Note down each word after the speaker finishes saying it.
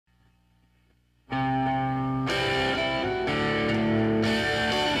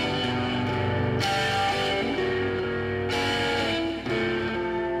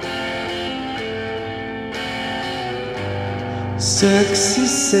Sexy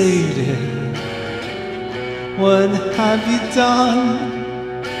Sadie, what have you done?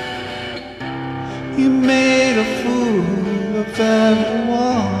 You made a fool of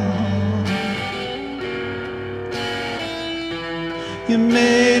everyone. You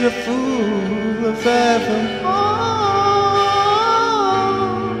made a fool of everyone.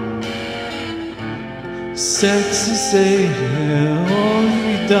 Sexy Sadie, all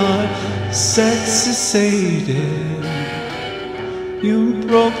you've done. Sexy Sadie, you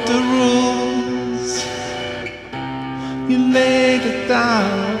broke the rules. You laid it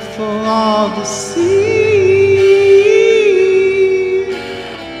down for all to see.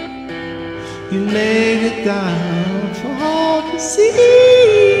 You laid it down for all to see.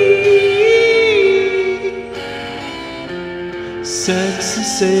 Sexy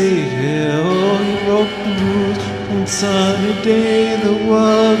Sadie, oh, you broke the rules. One sunny day the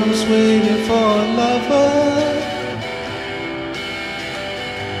world was waiting for a lover.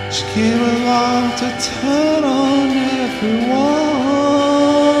 She came along to turn on everyone.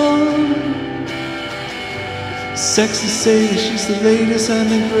 Sexy Sadie, she's the latest and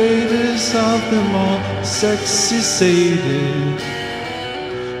the greatest of them all. Sexy Sadie,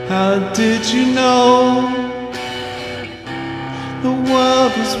 how did you know the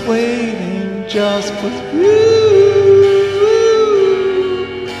world was waiting just for you?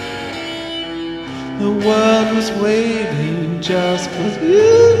 The world was waiting just for you.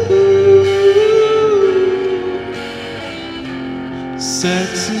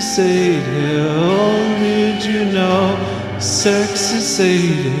 Sexy Sadie, oh, did you know? Sexy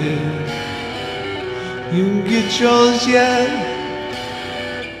Sadie, you can get yours yet.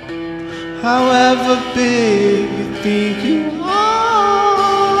 However big you think you are,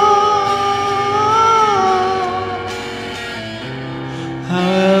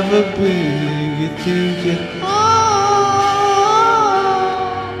 however big you think you are.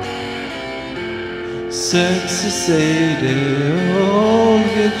 Sexy Sadie, oh,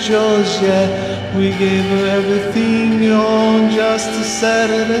 get yours yet. We gave her everything you own just to set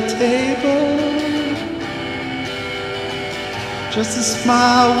at a table. Just a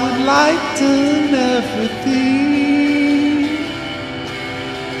smile would lighten everything.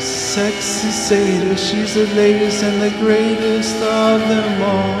 Sexy Sadie, she's the latest and the greatest of them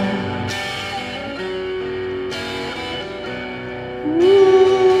all.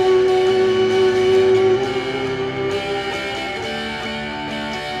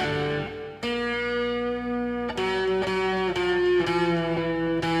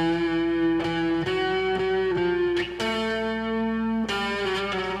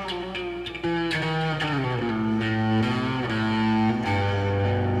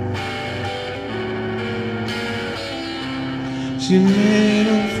 She made a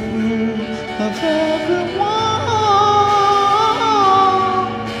fool of everyone.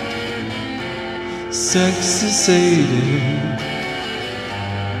 Sexy Sadie,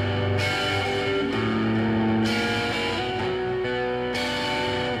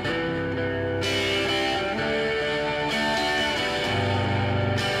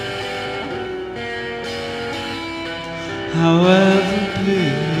 however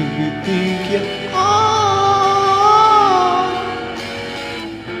big you think you are.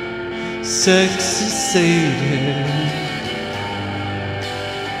 Sexy Sadie.